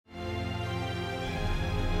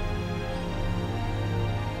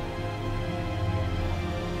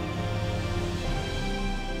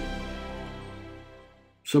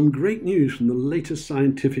Some great news from the latest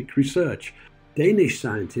scientific research. Danish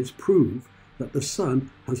scientists prove that the sun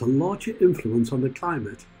has a larger influence on the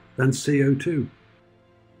climate than CO2.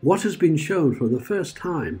 What has been shown for the first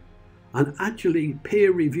time, and actually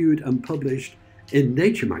peer-reviewed and published in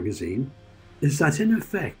Nature magazine, is that in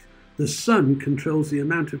effect the sun controls the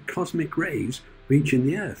amount of cosmic rays reaching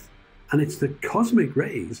the Earth. And it's the cosmic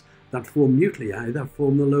rays that form nuclei that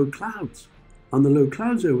form the low clouds. And the low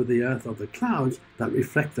clouds over the Earth are the clouds that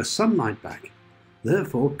reflect the sunlight back,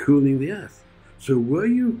 therefore cooling the Earth. So where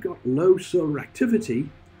you've got low solar activity,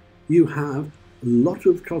 you have a lot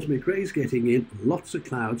of cosmic rays getting in, lots of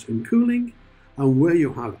clouds and cooling. And where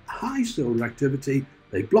you have high solar activity,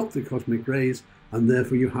 they block the cosmic rays and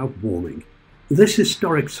therefore you have warming. This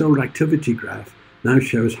historic solar activity graph now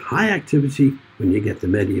shows high activity when you get the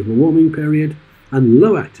medieval warming period and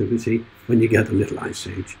low activity when you get the Little Ice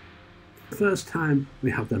Age. The first time we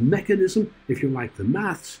have the mechanism, if you like the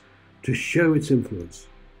maths, to show its influence.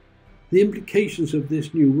 The implications of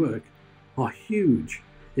this new work are huge.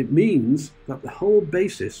 It means that the whole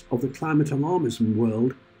basis of the climate alarmism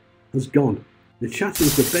world has gone. It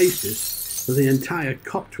shatters the basis for the entire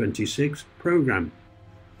COP26 programme.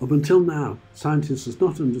 Up until now, scientists have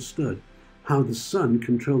not understood how the sun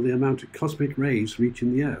controls the amount of cosmic rays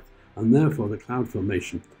reaching the Earth, and therefore the cloud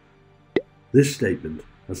formation. This statement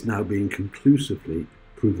has now been conclusively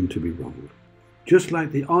proven to be wrong. Just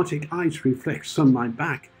like the Arctic ice reflects sunlight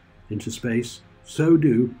back into space, so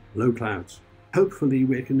do low clouds. Hopefully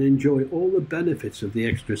we can enjoy all the benefits of the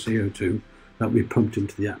extra CO2 that we pumped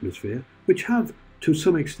into the atmosphere, which have to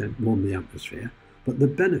some extent warmed the atmosphere, but the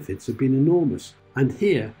benefits have been enormous, and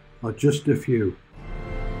here are just a few.